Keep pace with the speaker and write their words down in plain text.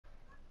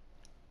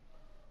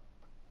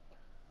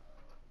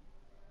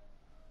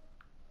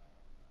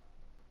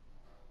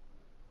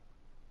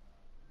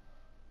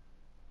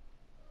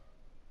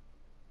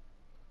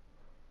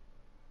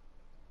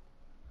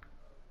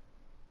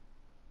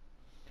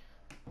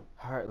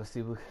Alright, let's see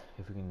if we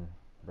can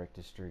break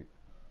this streak.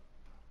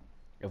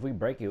 If we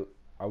break it,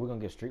 are we gonna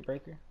get Street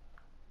Breaker?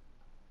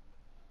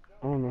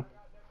 I don't know.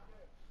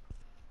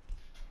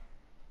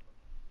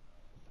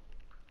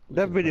 We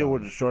That should have put video was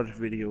on. the shortest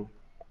video.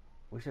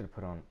 We should have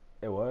put on.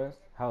 It was.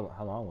 How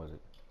long was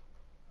it?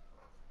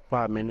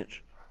 5 minutes.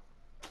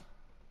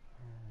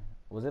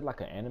 Was it like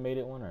an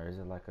animated one or is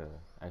it like a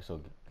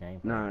actual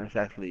gameplay? Nah, it's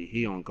actually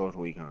he on Ghost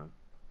Recon.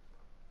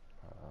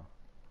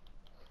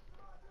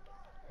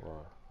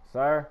 Well,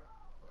 sir.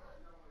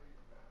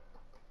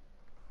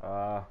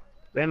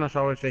 Thanos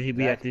always said he'd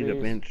be at these Zaxby's.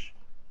 events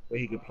where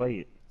he could play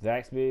it.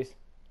 Zaxby's.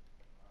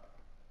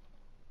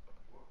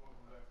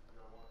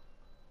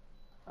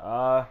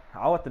 I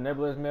want the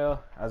Nibbler's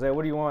meal. Isaiah,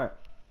 what do you want?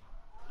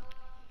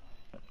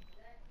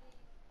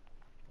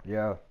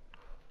 Yeah.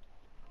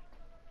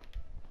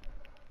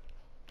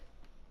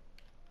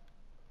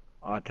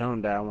 Tell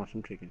him that I want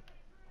some chicken.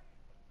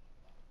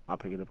 I'll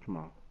pick it up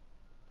tomorrow.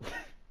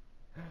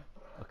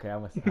 Okay,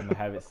 I'm gonna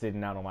have it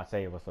sitting out on my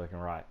table so it can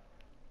rot.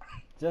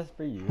 Just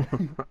for you.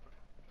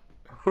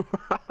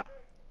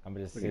 I'm gonna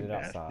just sit it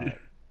outside.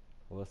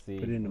 We'll see.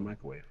 Put it in the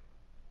microwave.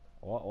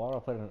 Why do I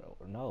put it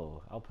in?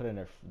 No, I'll put it in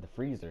the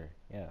freezer.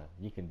 Yeah,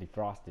 you can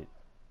defrost it.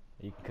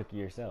 You can cook it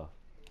yourself.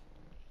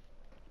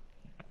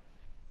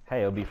 Hey,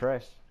 it'll be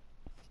fresh.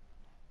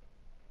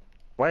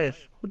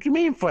 Fresh? What you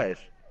mean fresh?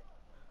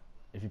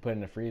 If you put it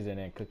in the freezer and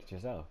then cook it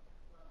yourself.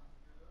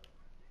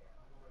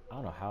 I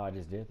don't know how I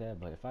just did that,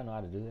 but if I know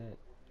how to do that,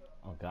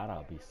 oh God,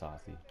 I'll be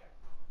saucy.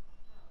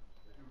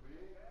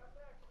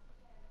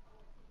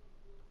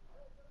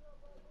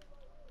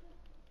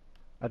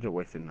 I just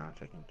wasted 9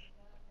 seconds.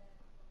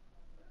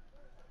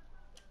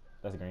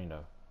 That's green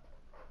though.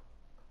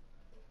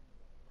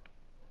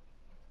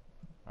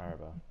 Alright,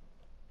 bro.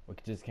 We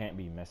just can't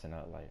be messing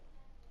up. Like,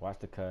 watch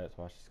the cuts,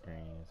 watch the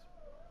screens.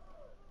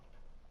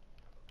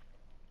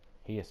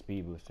 He a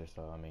speed booster,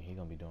 so I mean he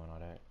gonna be doing all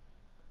that.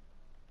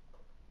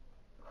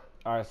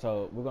 Alright,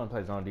 so we're gonna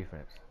play zone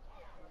defense.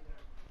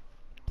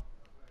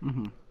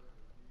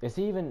 Is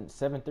he even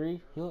 7'3"?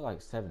 He look like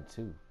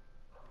 7'2".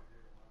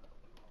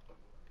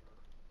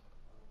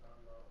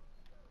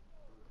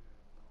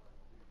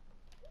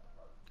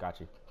 Got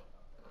you.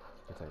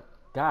 Good take.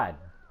 God.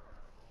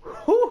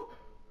 Whew.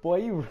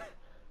 Boy,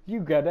 you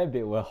got that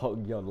bit well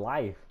your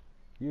life.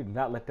 You did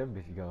not let them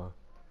bitch go.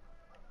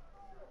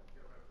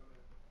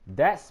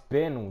 That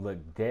spin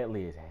looked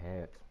deadly as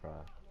heck, bro.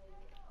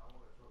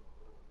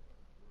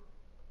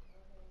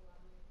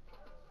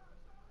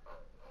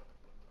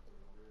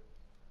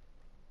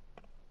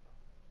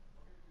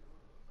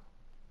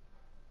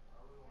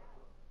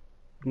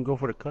 You can go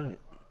for the cut.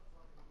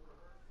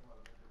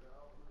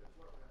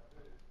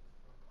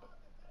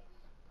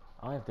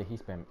 I don't even think he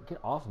spam. Get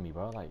off of me,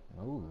 bro. Like,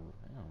 no.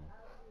 Damn.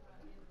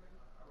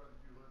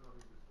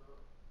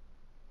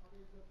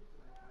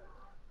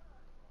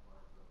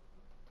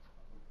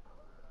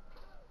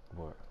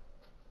 What?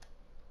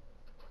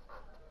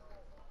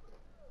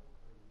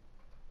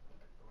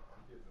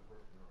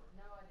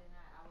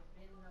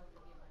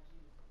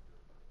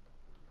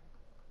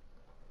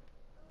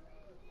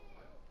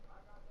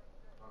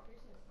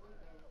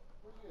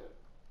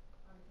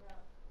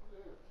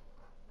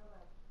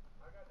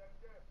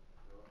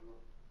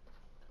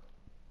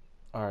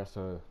 Alright,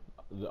 so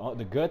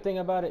the good thing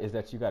about it is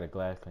that you got a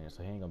glass cleaner,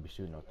 so he ain't gonna be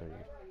shooting no threes.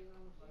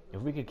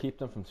 If we can keep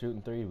them from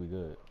shooting threes, we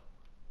good.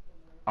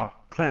 Oh,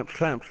 clamps.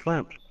 Yes!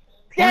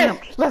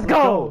 Clamps! Let's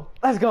go!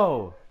 Let's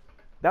go!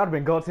 That would have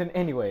been goaltending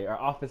anyway, or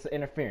offensive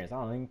interference.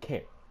 I don't even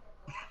care.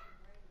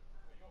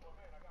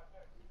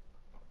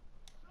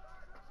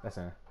 That's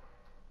in.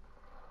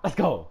 Let's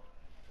go!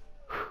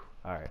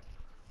 Alright.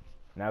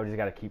 Now we just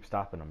gotta keep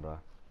stopping them, bro.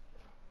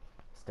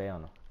 Stay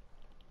on them.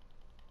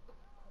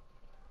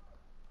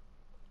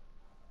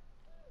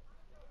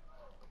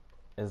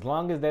 As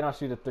long as they don't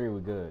shoot a three, we're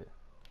good.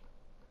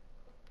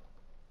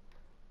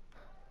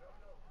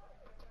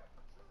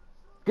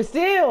 Good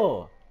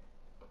steal!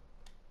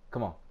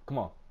 Come on.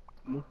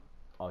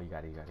 Oh, you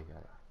got it. Damn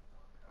it.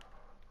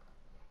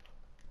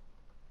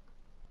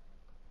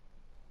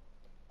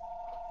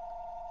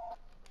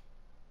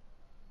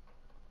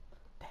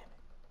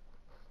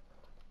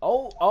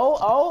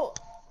 Oh!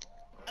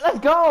 Let's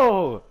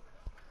go!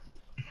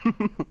 As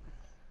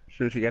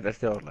soon as he got that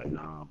steal, I was like,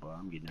 nah, bro,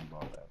 I'm getting that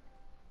ball back.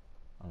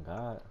 Oh,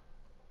 God.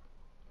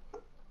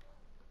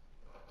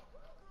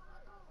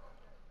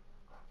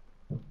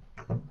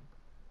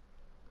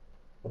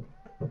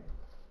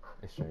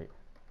 It's straight.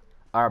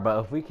 Alright,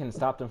 but if we can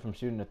stop them from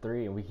shooting a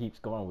three and we keep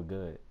scoring, we're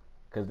good.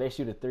 Because if they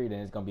shoot a three, then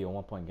it's going to be a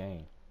 1-point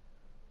game.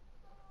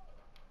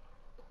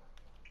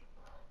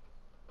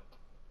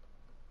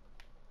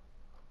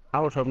 I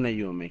was hoping that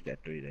you would make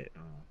that 3 that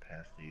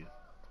pass to you.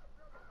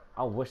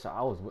 I wish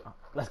I was.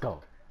 Let's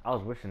go. I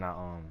was wishing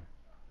I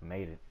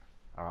made it.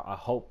 Or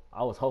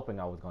I was hoping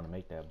I was going to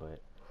make that,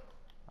 but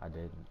I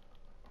didn't.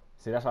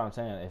 See, that's what I'm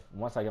saying. If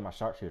once I get my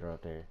sharpshooter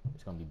up there,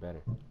 it's going to be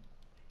better.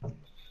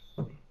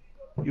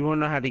 You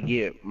wanna know how to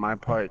get my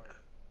park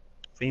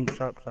theme?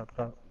 Stop.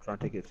 I'm trying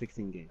to take it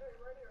 16 game.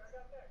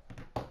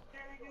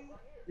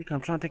 Nigga,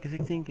 I'm trying to take a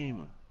 16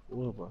 gamer.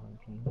 What, bro?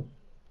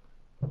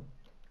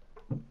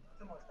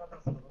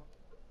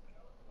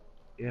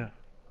 Yeah.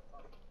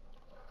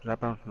 Cause I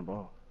bouncing the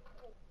ball.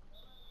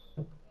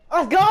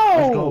 Let's Let's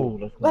go. go!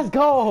 Let's go. Let's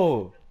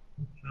go!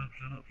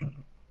 Shut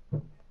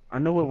up. I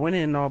know we're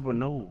winning and all, but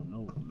no.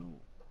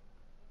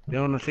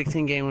 They're on a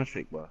 16 game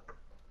streak, bro.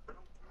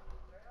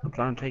 I'm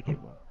trying to take it,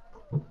 bro.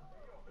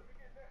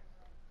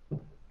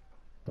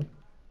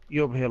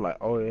 You over here like,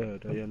 oh yeah,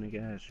 that young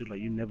nigga ass shit. Like,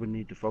 you never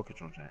need to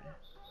focus on that.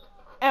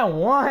 And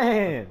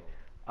one!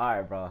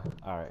 Alright, bro.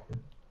 Alright.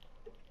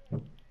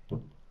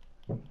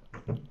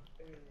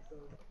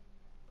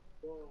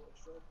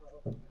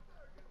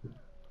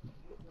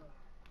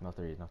 No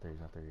threes.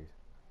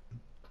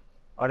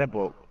 Oh, that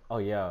broke. Oh,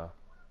 yeah.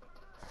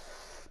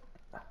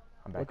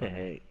 I'm back. What the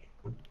heck?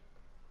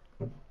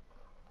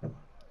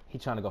 He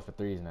trying to go for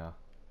threes now.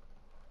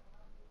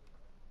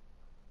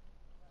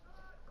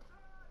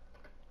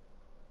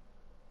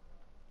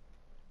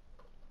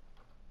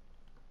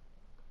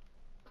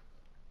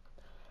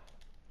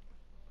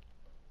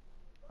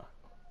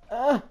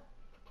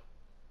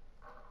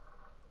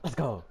 Let's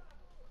go.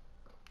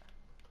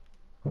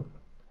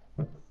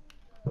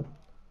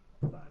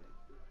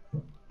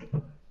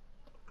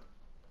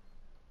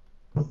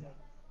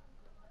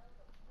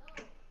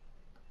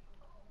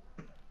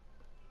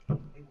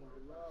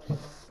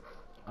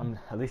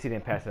 At least he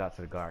didn't pass it out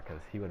to the guard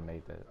because he would have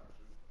made that.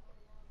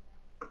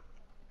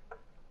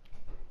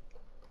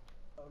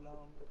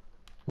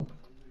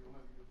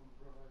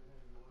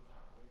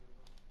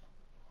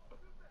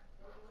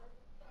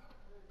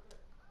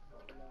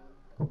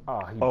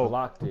 Oh, he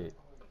blocked it.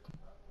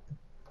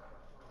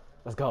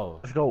 Let's go.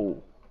 Let's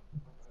go.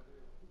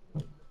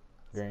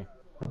 Green.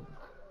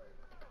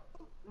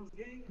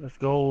 Let's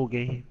go,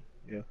 Gabe.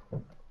 Yeah.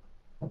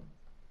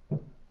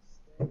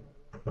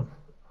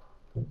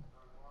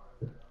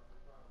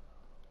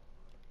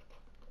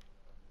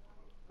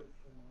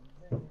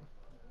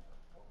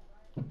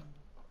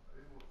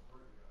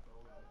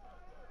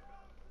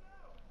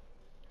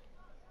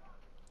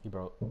 He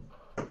broke.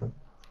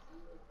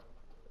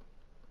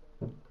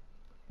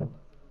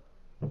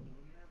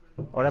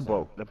 Oh, that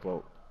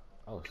broke.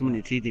 Oh, Too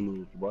many cheesy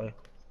moves, boy.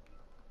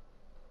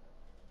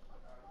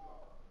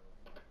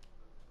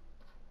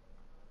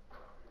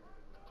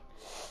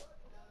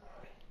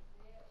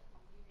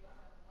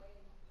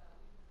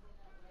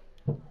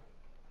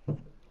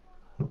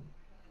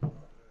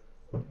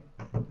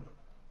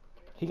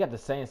 He got the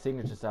same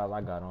signature style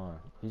I got on.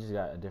 He just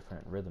got a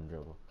different rhythm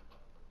dribble.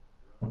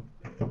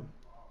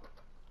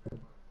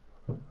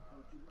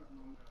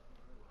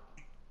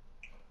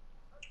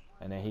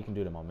 And then he can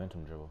do the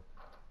momentum dribble.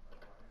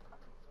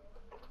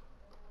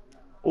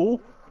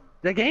 Oh,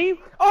 that game?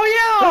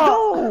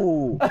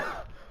 Oh yeah!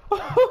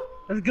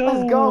 Let's go!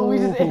 Let's go! We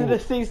just ended the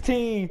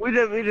 16. We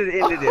just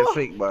ended that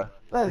streak, bro.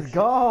 Let's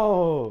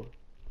go!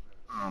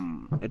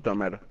 It don't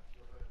matter.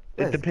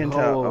 It Let's depends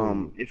go.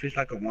 how if it's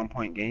like a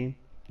 1-point game,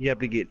 you have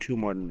to get 2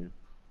 more than that.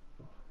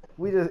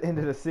 We just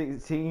ended the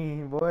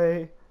 16,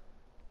 boy.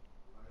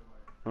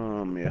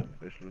 Yeah,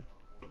 basically.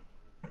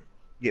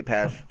 Get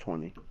past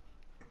 20.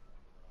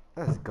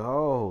 Let's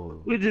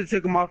go. We just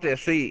took them off their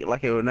seat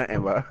like it was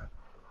nothing, bro.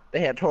 They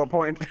had 12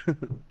 points.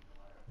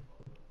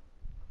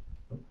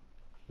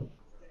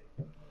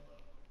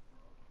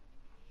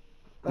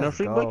 No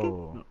streak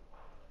breaker?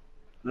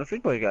 No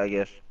streak breaker, I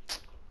guess.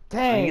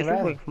 Dang, get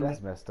streak breaker from that's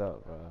that. messed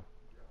up, bro.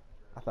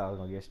 I thought I was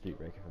gonna get streak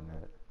breaker from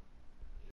that.